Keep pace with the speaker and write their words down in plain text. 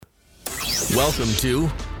Welcome to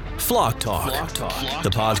Flock Talk, the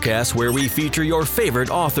podcast where we feature your favorite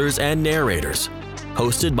authors and narrators.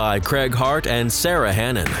 Hosted by Craig Hart and Sarah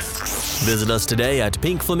Hannon. Visit us today at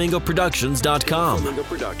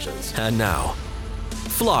pinkflamingoproductions.com. And now,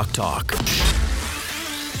 Flock Talk.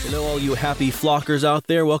 Hello, all you happy flockers out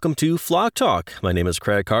there. Welcome to Flock Talk. My name is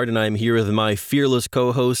Craig Hart, and I'm here with my fearless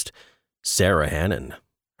co-host, Sarah Hannon.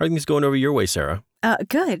 How are things going over your way, Sarah?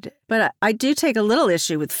 Good, but I do take a little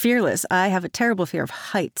issue with fearless. I have a terrible fear of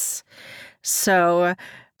heights. So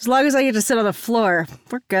as long as I get to sit on the floor,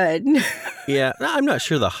 we're good. Yeah, I'm not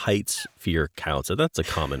sure the heights fear counts. That's a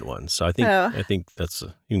common one. So I think that's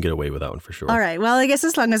you can get away with that one for sure. All right. Well, I guess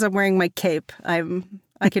as long as I'm wearing my cape, I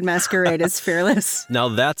can masquerade as fearless. Now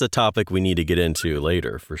that's a topic we need to get into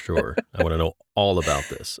later for sure. I want to know all about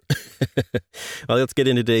this. Well, let's get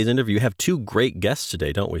into today's interview. We have two great guests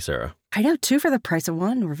today, don't we, Sarah? I know, two for the price of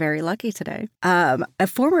one. We're very lucky today. A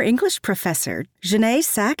former English professor, Jeannee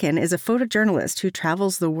Sacken, is a photojournalist who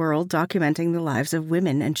travels the world documenting the lives of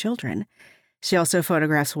women and children. She also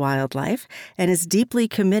photographs wildlife and is deeply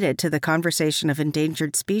committed to the conservation of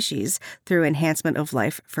endangered species through enhancement of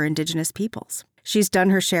life for indigenous peoples. She's done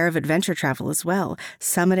her share of adventure travel as well,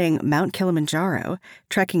 summiting Mount Kilimanjaro,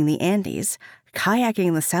 trekking the Andes,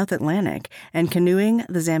 kayaking the South Atlantic, and canoeing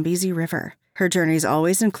the Zambezi River. Her journeys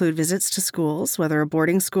always include visits to schools, whether a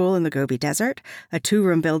boarding school in the Gobi Desert, a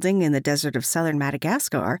two-room building in the desert of southern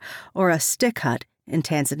Madagascar, or a stick hut in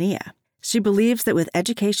Tanzania. She believes that with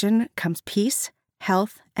education comes peace,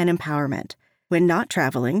 health, and empowerment. When not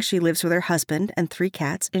traveling, she lives with her husband and 3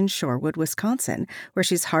 cats in Shorewood, Wisconsin, where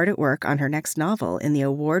she's hard at work on her next novel in the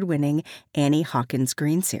award-winning Annie Hawkins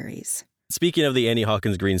Green series. Speaking of the Annie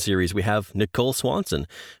Hawkins Green series, we have Nicole Swanson,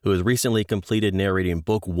 who has recently completed narrating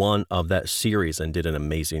book 1 of that series and did an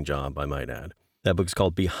amazing job, I might add. That book's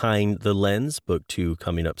called Behind the Lens, book 2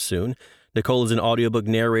 coming up soon. Nicole is an audiobook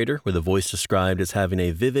narrator with a voice described as having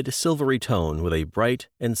a vivid, silvery tone with a bright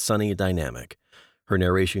and sunny dynamic. Her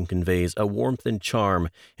narration conveys a warmth and charm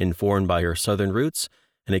informed by her Southern roots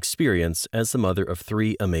and experience as the mother of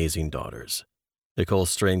 3 amazing daughters. Nicole's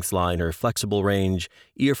strengths lie in her flexible range,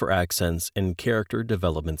 ear for accents, and character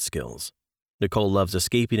development skills. Nicole loves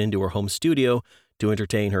escaping into her home studio to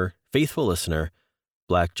entertain her faithful listener,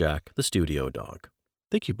 Blackjack, the studio dog.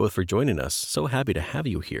 Thank you both for joining us. So happy to have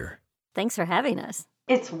you here. Thanks for having us.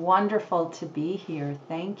 It's wonderful to be here.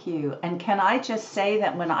 Thank you. And can I just say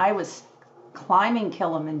that when I was climbing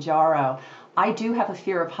Kilimanjaro, I do have a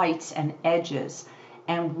fear of heights and edges.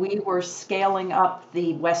 And we were scaling up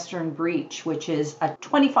the Western Breach, which is a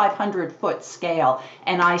 2,500-foot scale,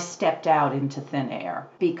 and I stepped out into thin air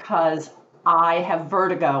because I have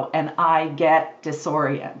vertigo and I get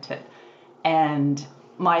disoriented. And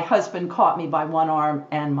my husband caught me by one arm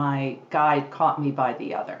and my guide caught me by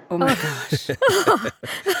the other. Oh my gosh.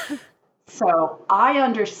 So I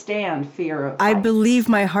understand fear of heights. I believe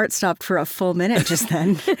my heart stopped for a full minute just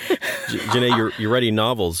then. Jeannee, you're writing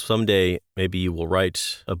novels. Someday, maybe you will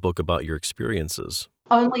write a book about your experiences.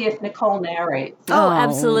 Only if Nicole narrates. Oh,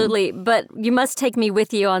 absolutely. But you must take me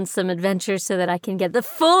with you on some adventures so that I can get the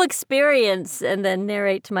full experience and then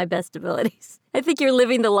narrate to my best abilities. I think you're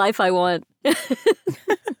living the life I want.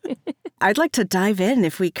 I'd like to dive in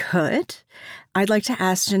if we could. I'd like to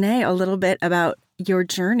ask Jeannee a little bit about your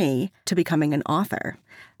journey to becoming an author.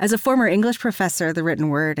 As a former English professor, the written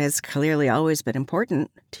word has clearly always been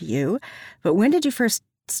important to you. But when did you first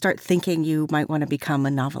start thinking you might want to become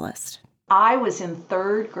a novelist? I was in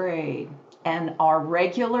 3rd grade, and our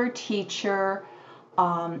regular teacher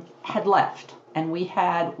had left, and we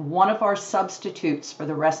had one of our substitutes for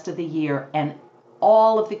the rest of the year, and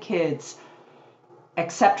all of the kids,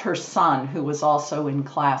 except her son, who was also in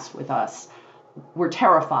class with us, were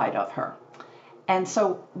terrified of her. And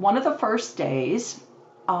so one of the first days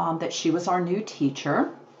that she was our new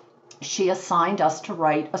teacher, she assigned us to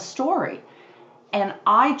write a story. And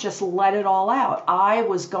I just let it all out. I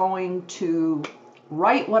was going to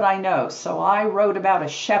write what I know. So I wrote about a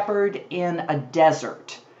shepherd in a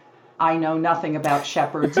desert. I know nothing about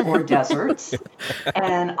shepherds or deserts.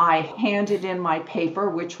 And I handed in my paper,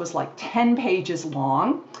 which was like 10 pages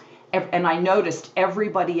long. And I noticed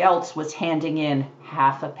everybody else was handing in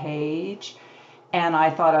half a page. And I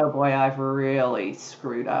thought, oh boy, I've really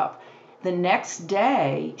screwed up. The next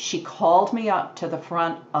day, she called me up to the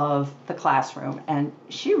front of the classroom, and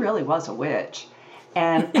she really was a witch,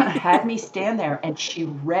 and had me stand there, and she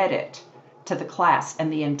read it to the class.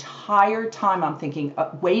 And the entire time I'm thinking,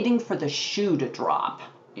 waiting for the shoe to drop,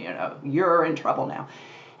 you're in trouble now.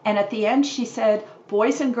 And at the end, she said,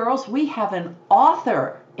 boys and girls, we have an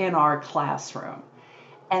author in our classroom.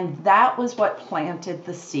 And that was what planted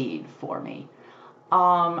the seed for me.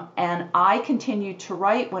 And I continued to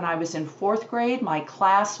write when I was in fourth grade. My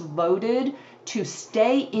class voted to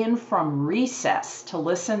stay in from recess to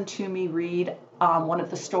listen to me read one of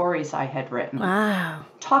the stories I had written. Wow.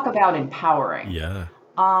 Talk about empowering. Yeah.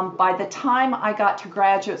 By the time I got to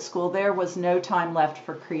graduate school, there was no time left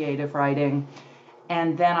for creative writing.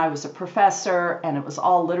 And then I was a professor, and it was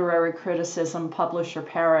all literary criticism, publish or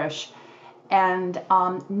perish. And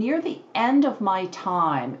near the end of my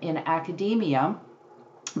time in academia,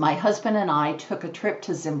 my husband and I took a trip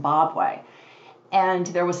to Zimbabwe. And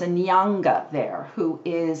there was a Nyanga there who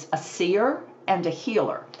is a seer and a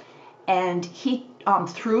healer. And he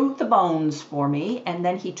threw the bones for me, and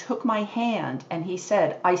then he took my hand and he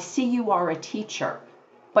said, "I see you are a teacher,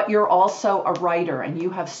 but you're also a writer and you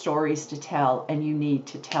have stories to tell and you need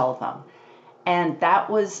to tell them." And that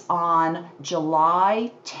was on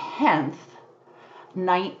July 10th,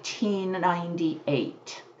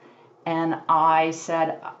 1998. And I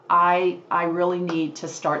said, I really need to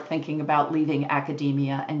start thinking about leaving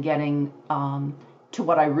academia and getting to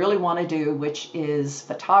what I really want to do, which is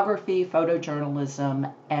photography, photojournalism,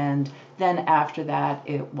 and then after that,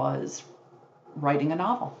 it was writing a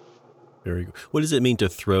novel. Very good. What does it mean to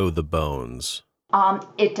throw the bones?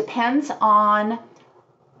 It depends on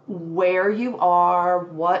where you are,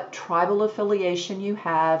 what tribal affiliation you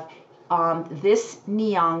have. This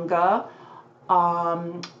Nyanga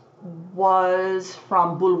was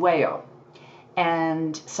from Bulawayo,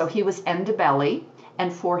 and so he was Ndebele,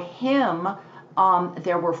 and for him,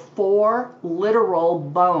 there were 4 literal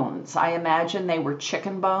bones. I imagine they were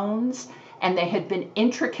chicken bones, and they had been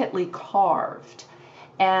intricately carved.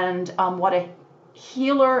 And what a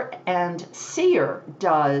healer and seer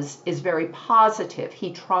does is very positive.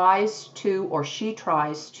 He tries to, or she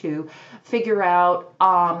tries to, figure out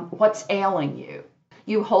what's ailing you.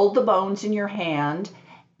 You hold the bones in your hand,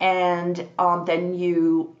 and then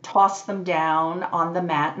you toss them down on the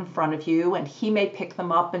mat in front of you, and he may pick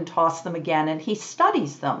them up and toss them again, and he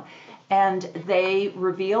studies them. And they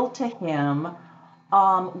reveal to him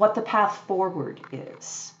what the path forward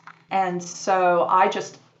is. And so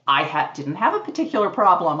didn't have a particular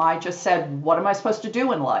problem. I just said, what am I supposed to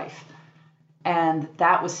do in life? And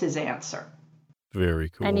that was his answer. Very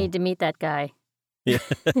cool. I need to meet that guy. Yeah.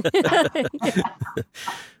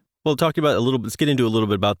 Well, let's get into a little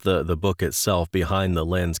bit about the book itself, Behind the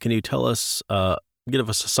Lens. Can you tell us, give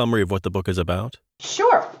us a summary of what the book is about?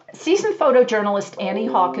 Sure. Seasoned photojournalist Annie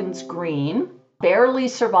Hawkins Green barely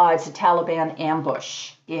survives a Taliban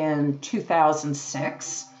ambush in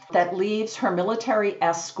 2006 that leaves her military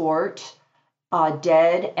escort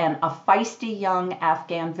dead and a feisty young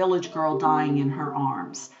Afghan village girl dying in her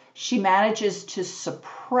arms. She manages to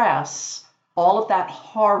suppress all of that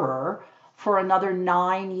horror for another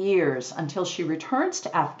 9 years until she returns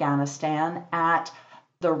to Afghanistan at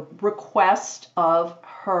the request of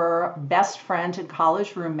her best friend and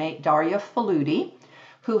college roommate, Daria Faludi,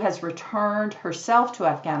 who has returned herself to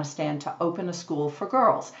Afghanistan to open a school for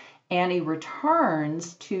girls. Annie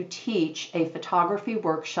returns to teach a photography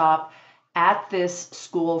workshop at this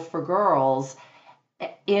school for girls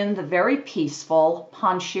in the very peaceful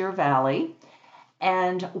Panjshir Valley.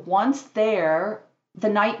 And once there, the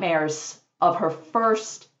nightmares of her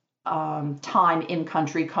first time in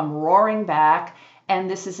country come roaring back. And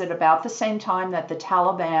this is at about the same time that the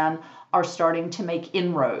Taliban are starting to make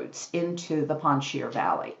inroads into the Panjshir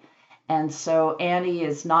Valley. And so Annie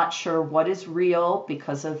is not sure what is real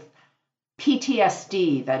because of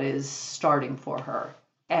PTSD that is starting for her.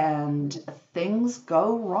 And things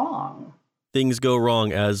go wrong. Things go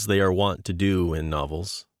wrong as they are wont to do in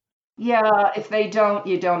novels. Yeah, if they don't,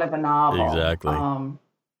 you don't have a novel. Exactly.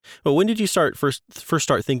 Well, when did you first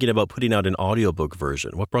start thinking about putting out an audiobook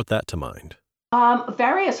version? What brought that to mind?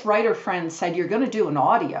 Various writer friends said, "You're going to do an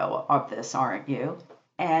audio of this, aren't you?"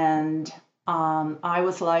 And I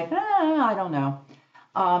was like, I don't know.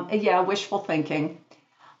 Yeah, wishful thinking.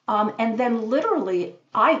 And then literally,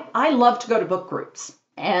 I love to go to book groups.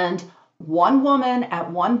 And one woman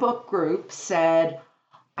at one book group said,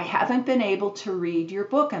 "I haven't been able to read your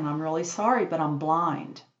book, and I'm really sorry, but I'm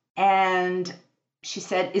blind." And she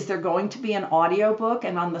said, "Is there going to be an audiobook?"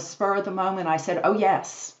 And on the spur of the moment, I said, "Oh,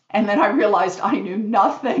 yes." And then I realized I knew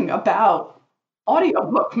nothing about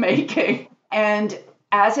audiobook making. And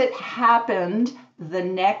as it happened, the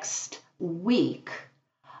next week,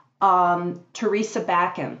 Teresa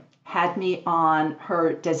Backen had me on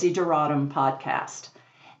her Desideratum podcast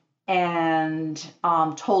and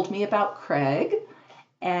told me about Craig.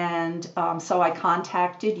 And so I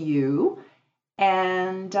contacted you.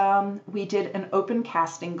 And we did an open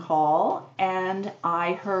casting call, and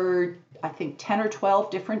I heard, I think, 10 or 12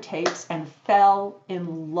 different tapes and fell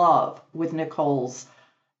in love with Nicole's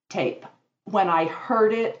tape. When I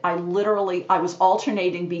heard it, I was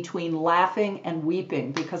alternating between laughing and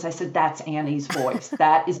weeping because I said, that's Annie's voice.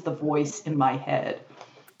 That is the voice in my head.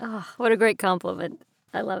 Oh, what a great compliment.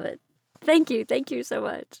 I love it. Thank you. Thank you so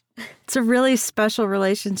much. It's a really special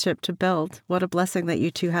relationship to build. What a blessing that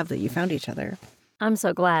you two have, that you found each other. I'm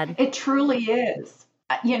so glad. It truly is.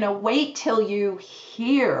 Wait till you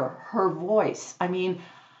hear her voice. I mean,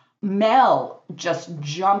 Mel just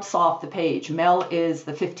jumps off the page. Mel is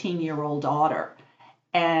the 15-year-old daughter.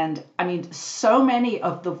 And I mean, so many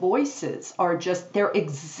of the voices are they're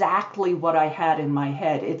exactly what I had in my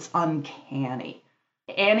head. It's uncanny.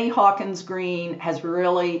 Annie Hawkins Green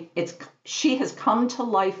she has come to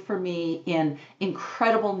life for me in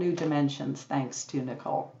incredible new dimensions, thanks to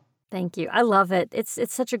Nicole. Thank you. I love it. It's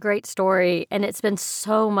such a great story, and it's been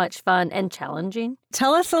so much fun and challenging.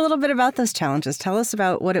 Tell us a little bit about those challenges. Tell us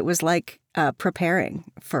about what it was like preparing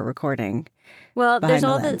for recording. Well, there's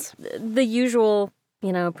all the usual,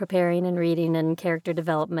 preparing and reading and character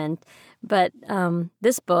development. But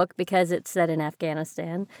this book, because it's set in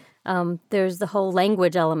Afghanistan, there's the whole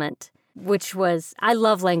language element, which I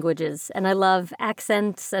love languages, and I love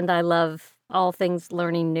accents, and I love all things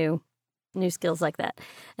learning new skills like that.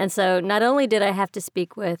 And so not only did I have to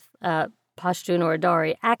speak with Pashtun or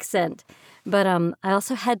Dari accent, but I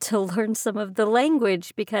also had to learn some of the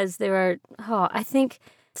language because there are, I think,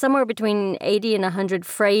 somewhere between 80 and 100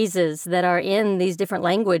 phrases that are in these different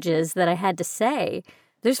languages that I had to say.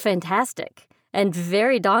 There's fantastic and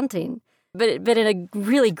very daunting, but in a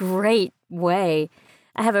really great way.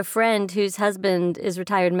 I have a friend whose husband is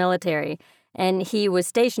retired military, and he was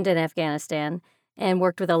stationed in Afghanistan and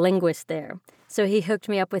worked with a linguist there. So he hooked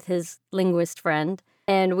me up with his linguist friend,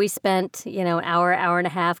 and we spent, an hour and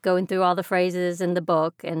a half going through all the phrases in the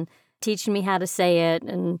book and teaching me how to say it,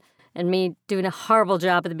 and me doing a horrible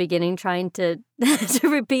job at the beginning trying to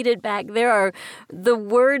repeat it back. The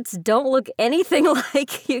words don't look anything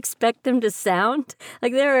like you expect them to sound.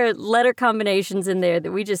 Like there are letter combinations in there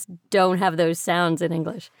that we just don't have those sounds in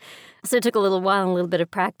English. So it took a little while and a little bit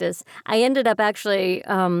of practice. I ended up actually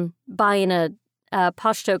buying a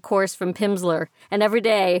Pashto course from Pimsleur, and every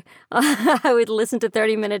day I would listen to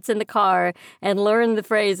 30 minutes in the car and learn the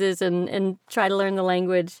phrases and try to learn the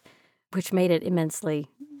language, which made it immensely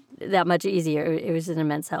that much easier. It was an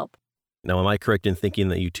immense help. Now, am I correct in thinking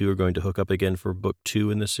that you two are going to hook up again for book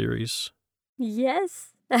 2 in the series? Yes.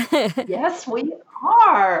 Yes, we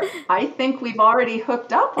are. I think we've already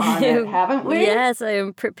hooked up on it, haven't we? Yes, I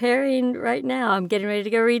am preparing right now. I'm getting ready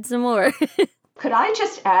to go read some more. Could I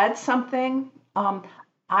just add something?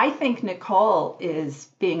 I think Nicole is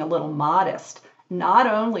being a little modest. Not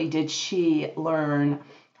only did she learn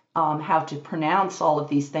how to pronounce all of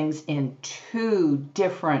these things in 2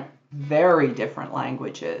 very different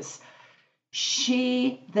languages,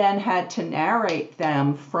 she then had to narrate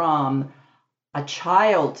them from a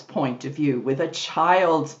child's point of view, with a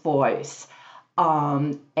child's voice,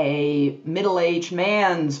 a middle-aged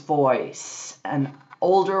man's voice, an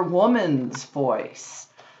older woman's voice.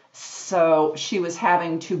 So she was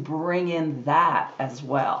having to bring in that as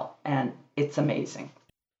well, and it's amazing.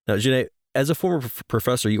 Now, Jeannee, as a former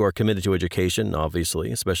professor, you are committed to education,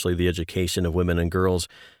 obviously, especially the education of women and girls.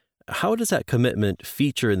 How does that commitment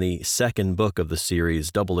feature in the second book of the series,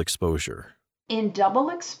 Double Exposure? In Double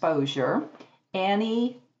Exposure,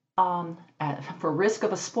 Annie, for risk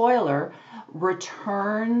of a spoiler,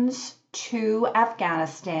 returns to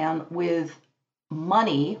Afghanistan with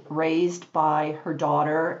money raised by her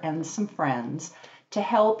daughter and some friends to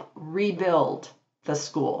help rebuild the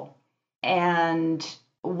school. And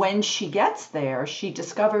when she gets there, she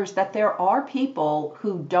discovers that there are people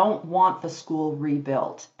who don't want the school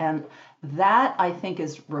rebuilt. And that, I think,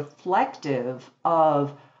 is reflective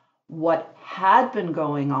of what had been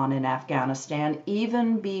going on in Afghanistan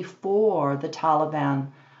even before the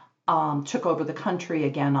Taliban took over the country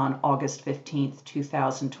again on August 15th,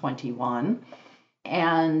 2021.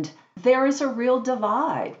 And there is a real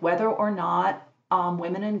divide whether or not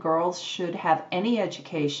women and girls should have any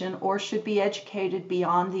education or should be educated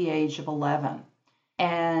beyond the age of 11.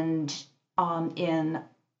 And in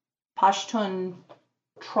Pashtun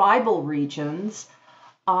tribal regions,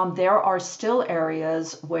 there are still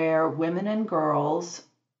areas where women and girls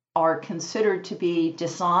are considered to be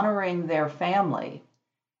dishonoring their family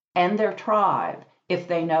and their tribe if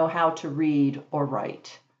they know how to read or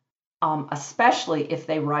write, especially if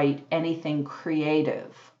they write anything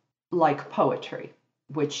creative like poetry,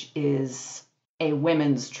 which is a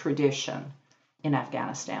women's tradition. in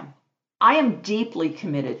Afghanistan. I am deeply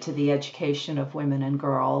committed to the education of women and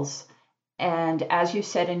girls. And as you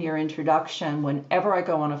said in your introduction, whenever I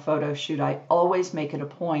go on a photo shoot, I always make it a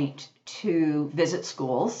point to visit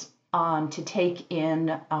schools, to take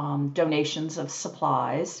in donations of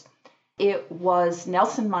supplies. It was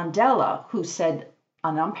Nelson Mandela who said,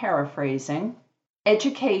 and I'm paraphrasing,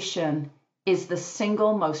 education is the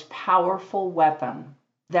single most powerful weapon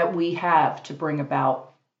that we have to bring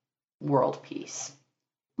about world peace.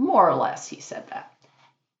 More or less, he said that.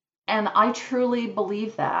 And I truly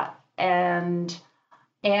believe that. And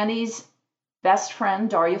Annie's best friend,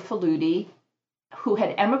 Daria Faludi, who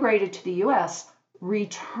had emigrated to the U.S.,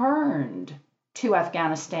 returned to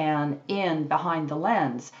Afghanistan in Behind the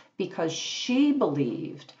Lens because she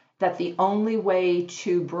believed that the only way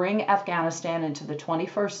to bring Afghanistan into the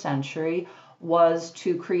 21st century was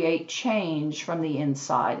to create change from the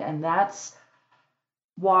inside. And that's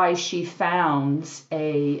why she founds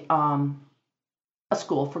a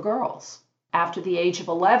school for girls. After the age of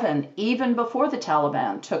 11, even before the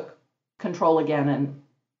Taliban took control again and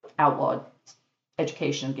outlawed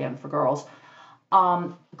education again for girls,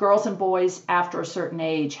 girls and boys after a certain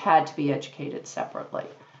age had to be educated separately.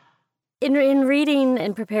 In reading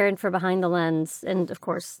and preparing for Behind the Lens, and of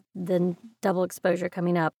course, the double exposure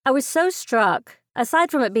coming up, I was so struck,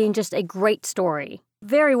 aside from it being just a great story,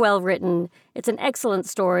 very well written, it's an excellent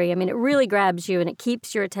story. I mean, it really grabs you and it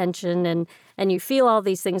keeps your attention and you feel all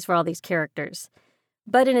these things for all these characters.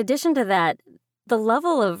 But in addition to that, the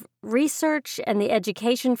level of research and the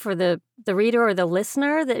education for the reader or the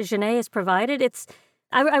listener that Jeannee has provided,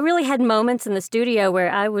 I really had moments in the studio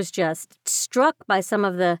where I was just struck by some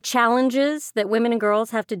of the challenges that women and girls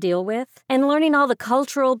have to deal with and learning all the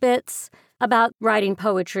cultural bits about writing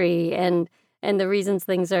poetry and the reasons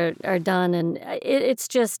things are done. And it's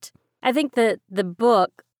just, I think that the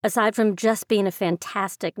book, aside from just being a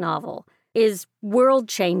fantastic novel, is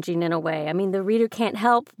world-changing in a way. I mean, the reader can't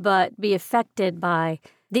help but be affected by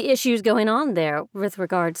the issues going on there with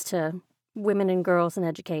regards to women and girls in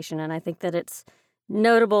education. And I think that it's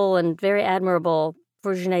notable and very admirable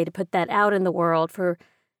for Jeannee to put that out in the world for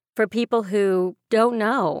people who don't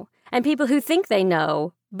know and people who think they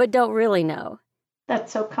know but don't really know.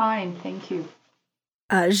 That's so kind. Thank you.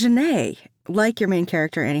 Jeannee, like your main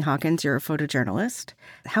character, Annie Hawkins, you're a photojournalist.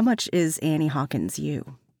 How much is Annie Hawkins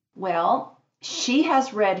you? Well, she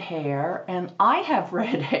has red hair and I have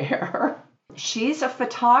red hair. She's a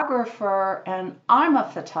photographer and I'm a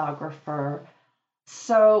photographer.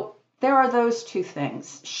 So there are those two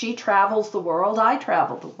things. She travels the world, I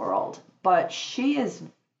travel the world, but she is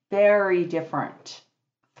very different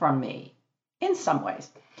from me in some ways.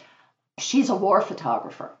 She's a war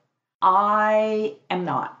photographer. I am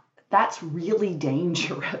not. That's really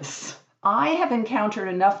dangerous. I have encountered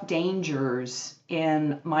enough dangers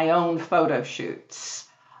in my own photo shoots,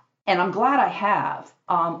 and I'm glad I have.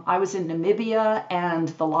 I was in Namibia, and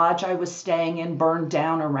the lodge I was staying in burned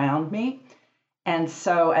down around me. And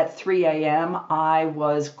so at 3 a.m., I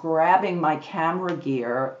was grabbing my camera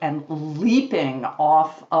gear and leaping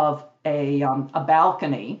off of a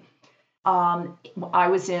balcony. I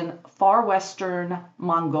was in far western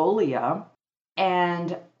Mongolia,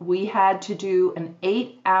 and we had to do an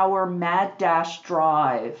 8-hour mad dash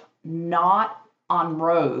drive, not on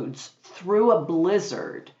roads, through a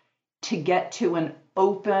blizzard to get to an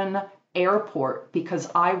open airport because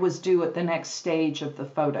I was due at the next stage of the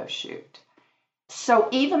photo shoot. So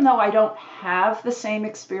even though I don't have the same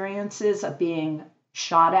experiences of being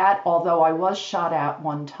shot at, although I was shot at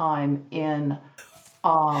one time in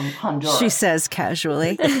Honduras. She says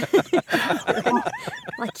casually.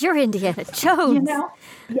 Like you're Indiana Jones. You know?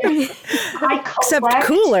 Yeah. Except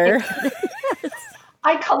cooler.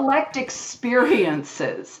 I collect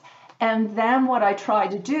experiences. And then what I try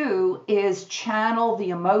to do is channel the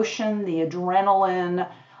emotion, the adrenaline,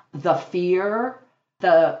 the fear,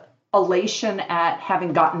 the elation at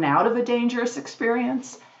having gotten out of a dangerous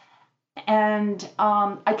experience. And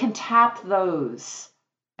I can tap those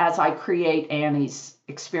as I create Annie's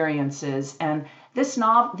experiences. And these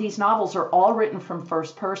novels are all written from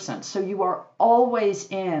first person. So you are always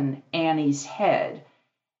in Annie's head.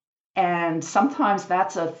 And sometimes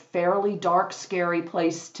that's a fairly dark, scary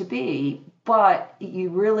place to be. But you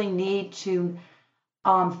really need to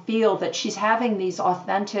feel that she's having these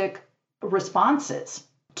authentic responses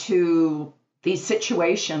to these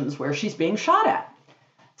situations where she's being shot at.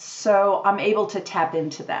 So I'm able to tap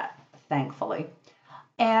into that, thankfully.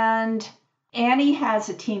 And Annie has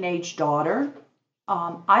a teenage daughter.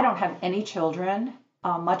 I don't have any children,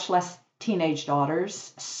 much less teenage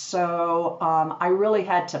daughters. So I really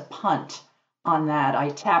had to punt on that. I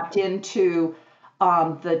tapped into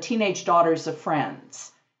the teenage daughters of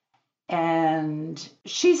friends. And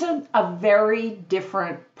she's a very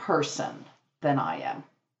different person than I am.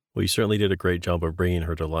 Well, you certainly did a great job of bringing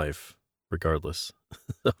her to life, regardless.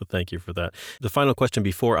 So thank you for that. The final question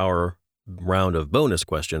before our round of bonus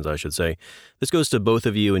questions, I should say. This goes to both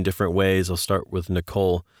of you in different ways. I'll start with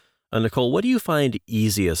Nicole. Nicole, what do you find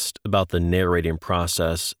easiest about the narrating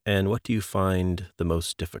process, and what do you find the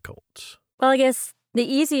most difficult? Well, I guess the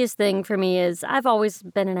easiest thing for me is I've always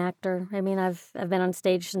been an actor. I mean, I've been on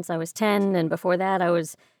stage since I was 10, and before that I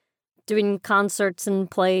was doing concerts and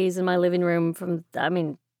plays in my living room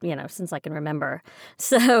since I can remember.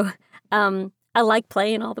 So I like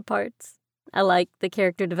playing all the parts. I like the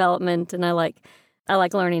character development, and I like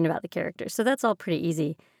learning about the characters. So that's all pretty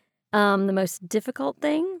easy. The most difficult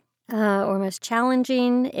thing or most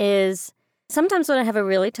challenging is sometimes when I have a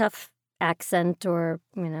really tough accent or,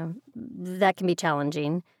 that can be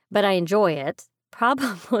challenging, but I enjoy it.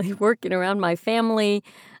 Probably working around my family,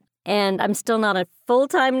 and I'm still not a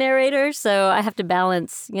full-time narrator, so I have to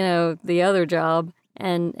balance, the other job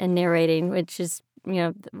and narrating, which is,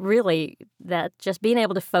 really that just being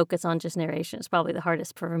able to focus on just narration is probably the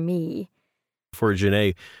hardest for me. For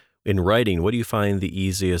Jeannee, in writing, what do you find the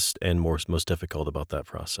easiest and most difficult about that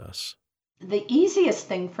process? The easiest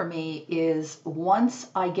thing for me is once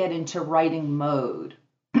I get into writing mode,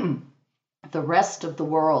 the rest of the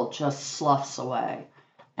world just sloughs away.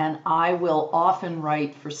 And I will often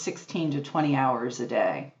write for 16 to 20 hours a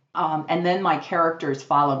day. And then my characters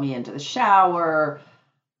follow me into the shower,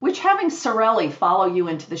 which having Sorelli follow you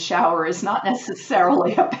into the shower is not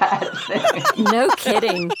necessarily a bad thing. No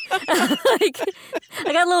kidding. I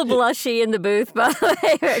got a little blushy in the booth, by the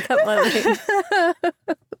way, for a couple of things.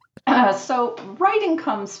 So writing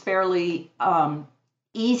comes fairly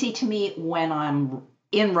easy to me when I'm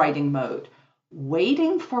in writing mode.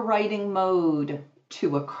 Waiting for writing mode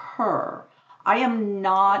to occur. I am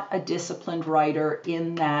not a disciplined writer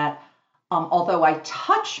in that, although I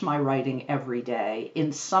touch my writing every day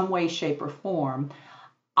in some way, shape, or form,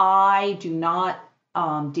 I do not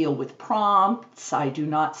deal with prompts. I do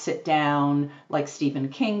not sit down like Stephen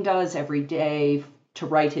King does every day to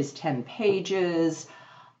write his 10 pages.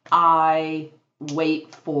 I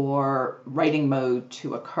wait for writing mode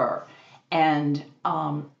to occur. And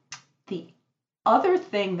the other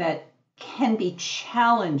thing that can be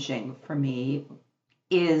challenging for me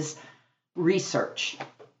is research.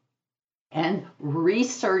 And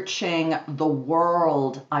researching the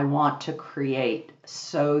world I want to create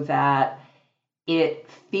so that it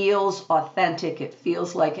feels authentic, it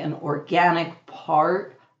feels like an organic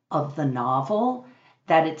part of the novel,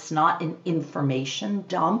 that it's not an information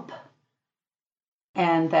dump,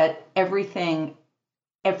 and that every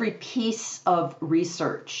piece of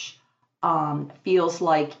research feels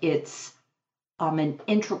like it's an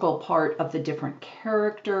integral part of the different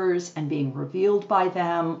characters and being revealed by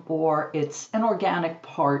them, or it's an organic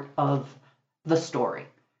part of the story.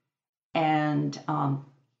 And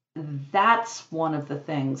that's one of the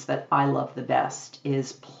things that I love the best,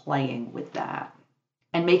 is playing with that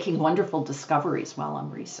and making wonderful discoveries while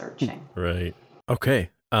I'm researching. Right. Okay.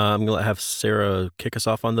 I'm going to have Sarah kick us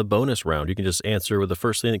off on the bonus round. You can just answer with the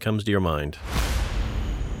first thing that comes to your mind.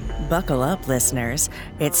 Buckle up, listeners.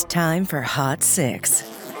 It's time for Hot Six.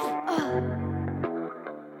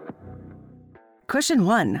 Question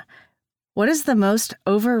 1. What is the most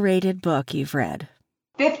overrated book you've read?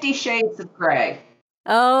 50 Shades of Grey.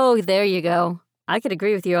 Oh, there you go. I could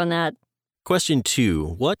agree with you on that. Question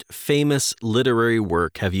 2. What famous literary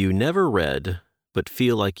work have you never read but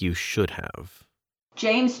feel like you should have?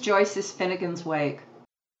 James Joyce's Finnegan's Wake.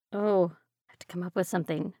 Oh, I have to come up with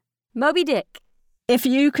something. Moby Dick. If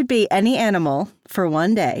you could be any animal for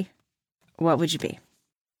one day, what would you be?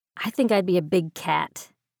 I think I'd be a big cat.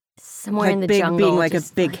 Somewhere in the big, jungle. Being like a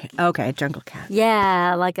big, okay, jungle cat.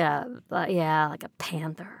 Yeah, like a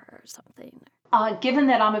panther or something. Given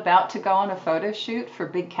that I'm about to go on a photo shoot for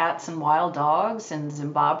big cats and wild dogs in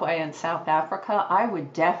Zimbabwe and South Africa, I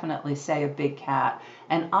would definitely say a big cat.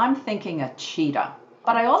 And I'm thinking a cheetah.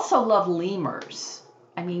 But I also love lemurs.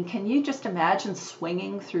 I mean, can you just imagine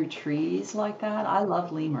swinging through trees like that? I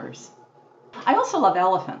love lemurs. I also love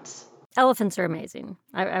elephants. Elephants are amazing.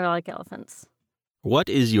 I like elephants. What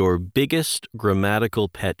is your biggest grammatical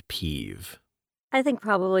pet peeve? I think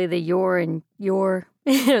probably the your and your,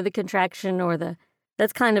 the contraction or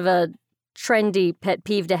that's kind of a trendy pet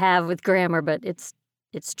peeve to have with grammar, but it's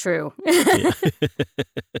true.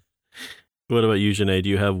 What about you, Jeannee? Do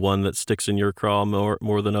you have one that sticks in your craw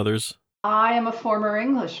more than others? I am a former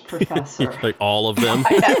English professor. Like all of them?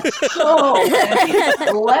 I have so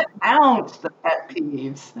many. Let out the pet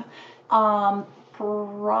peeves.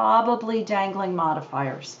 Probably dangling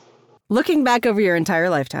modifiers. Looking back over your entire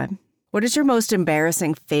lifetime, what is your most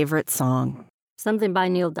embarrassing favorite song? Something by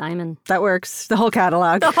Neil Diamond. That works. The whole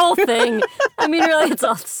catalog. The whole thing. I mean, really, it's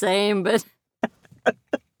all the same, but... What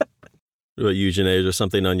about you, Jeannee? Is there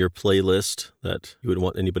something on your playlist that you would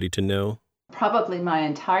want anybody to know? Probably my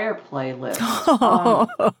entire playlist.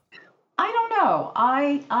 I don't know.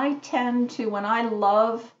 I tend to, when I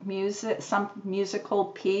love music, some musical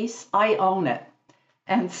piece, I own it.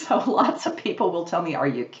 And so lots of people will tell me, "Are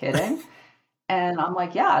you kidding?" And I'm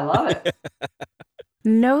like, yeah, I love it.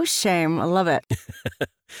 No shame. I love it.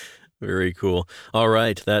 Very cool. All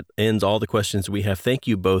right. That ends all the questions we have. Thank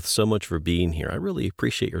you both so much for being here. I really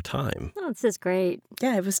appreciate your time. Oh, this is great.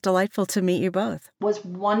 Yeah, it was delightful to meet you both. It was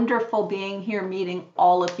wonderful being here, meeting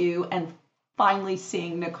all of you, and finally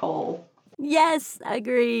seeing Nicole. Yes,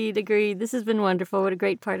 agreed. This has been wonderful. What a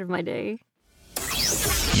great part of my day.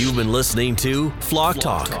 You've been listening to Flock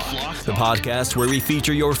Talk, the podcast where we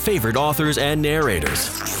feature your favorite authors and narrators.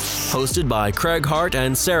 Hosted by Craig Hart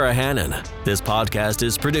and Sarah Hannon. This podcast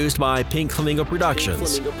is produced by Pink Flamingo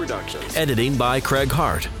Productions. Editing by Craig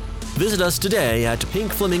Hart. Visit us today at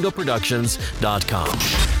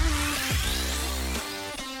pinkflamingoproductions.com.